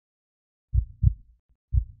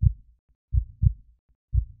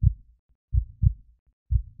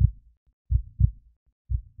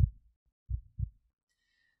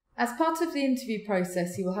As part of the interview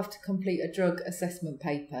process, you will have to complete a drug assessment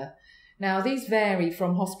paper. Now, these vary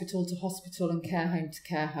from hospital to hospital and care home to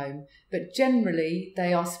care home, but generally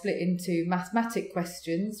they are split into mathematic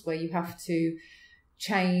questions where you have to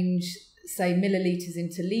change, say, millilitres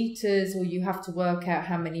into litres, or you have to work out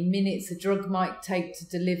how many minutes a drug might take to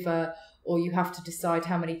deliver, or you have to decide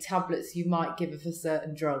how many tablets you might give of a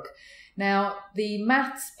certain drug. Now, the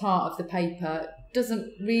maths part of the paper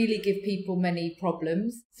doesn't really give people many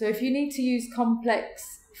problems. So if you need to use complex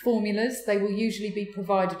formulas, they will usually be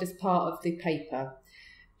provided as part of the paper.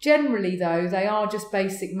 Generally, though, they are just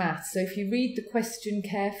basic maths. So if you read the question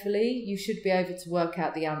carefully, you should be able to work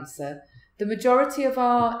out the answer. The majority of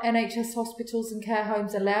our NHS hospitals and care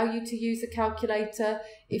homes allow you to use a calculator.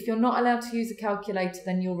 If you're not allowed to use a calculator,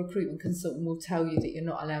 then your recruitment consultant will tell you that you're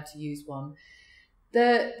not allowed to use one.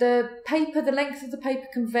 The length of the paper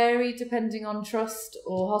can vary depending on trust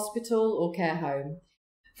or hospital or care home.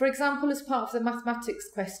 For example, as part of the mathematics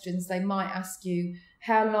questions, they might ask you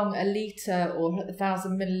how long a litre or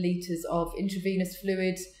 1,000 millilitres of intravenous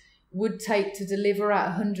fluid would take to deliver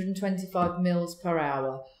at 125 mils per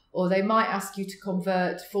hour. Or they might ask you to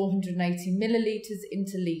convert 480 millilitres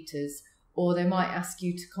into litres. Or they might ask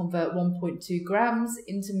you to convert 1.2 grams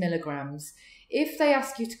into milligrams. If they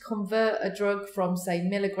ask you to convert a drug from, say,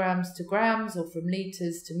 milligrams to grams or from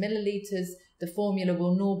litres to millilitres, the formula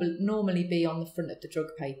will normally be on the front of the drug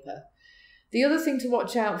paper. The other thing to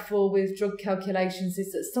watch out for with drug calculations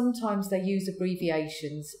is that sometimes they use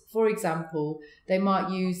abbreviations. For example, they might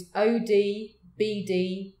use OD,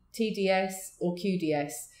 BD, TDS or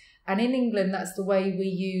QDS. And in England, that's the way we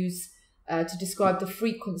use to describe the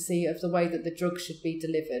frequency of the way that the drug should be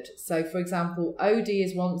delivered. So, for example, OD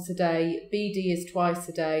is once a day, BD is twice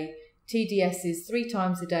a day, TDS is 3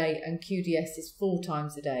 times a day, and QDS is 4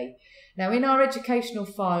 times a day. Now, in our educational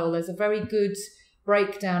file, there's a very good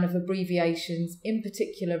breakdown of abbreviations, in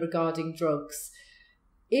particular regarding drugs.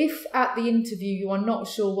 If at the interview you are not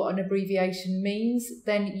sure what an abbreviation means,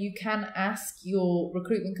 then you can ask your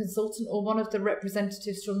recruitment consultant or one of the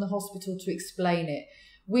representatives from the hospital to explain it.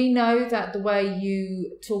 We know that the way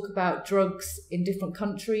you talk about drugs in different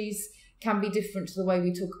countries can be different to the way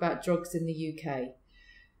we talk about drugs in the UK.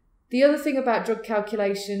 The other thing about drug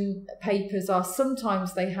calculation papers are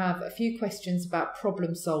sometimes they have a few questions about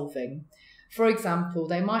problem solving. For example,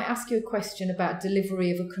 they might ask you a question about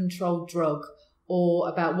delivery of a controlled drug, or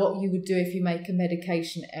about what you would do if you make a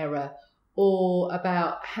medication error, or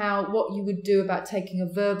about what you would do about taking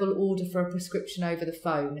a verbal order for a prescription over the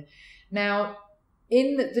phone. Now,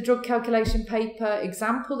 in the drug calculation paper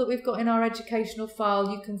example that we've got in our educational file,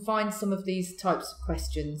 you can find some of these types of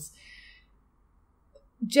questions.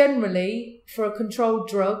 Generally, for a controlled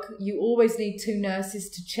drug, you always need 2 nurses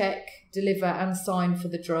to check, deliver and sign for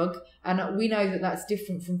the drug. And we know that that's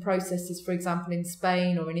different from processes, for example, in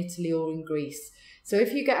Spain or in Italy or in Greece. So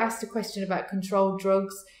if you get asked a question about controlled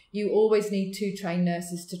drugs, you always need 2 trained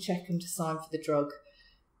nurses to check and to sign for the drug.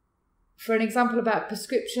 For an example about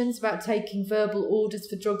prescriptions, about taking verbal orders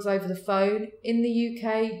for drugs over the phone, in the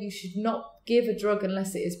UK, you should not give a drug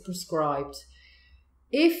unless it is prescribed.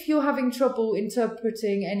 If you're having trouble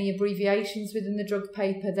interpreting any abbreviations within the drug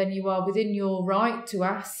paper, then you are within your right to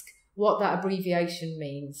ask what that abbreviation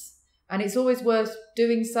means. And it's always worth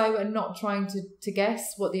doing so and not trying to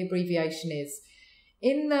guess what the abbreviation is.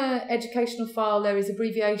 In the educational file, there is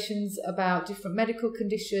abbreviations about different medical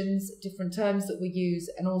conditions, different terms that we use,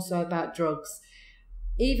 and also about drugs.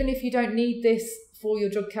 Even if you don't need this for your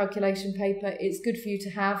drug calculation paper, it's good for you to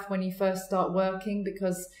have when you first start working,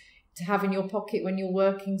 because to have in your pocket when you're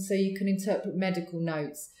working so you can interpret medical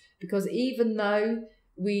notes. Because even though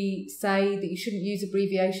we say that you shouldn't use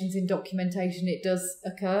abbreviations in documentation, it does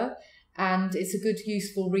occur, and it's a good,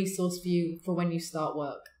 useful resource for you for when you start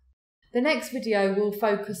work. The next video will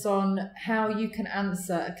focus on how you can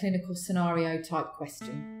answer a clinical scenario type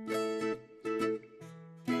question.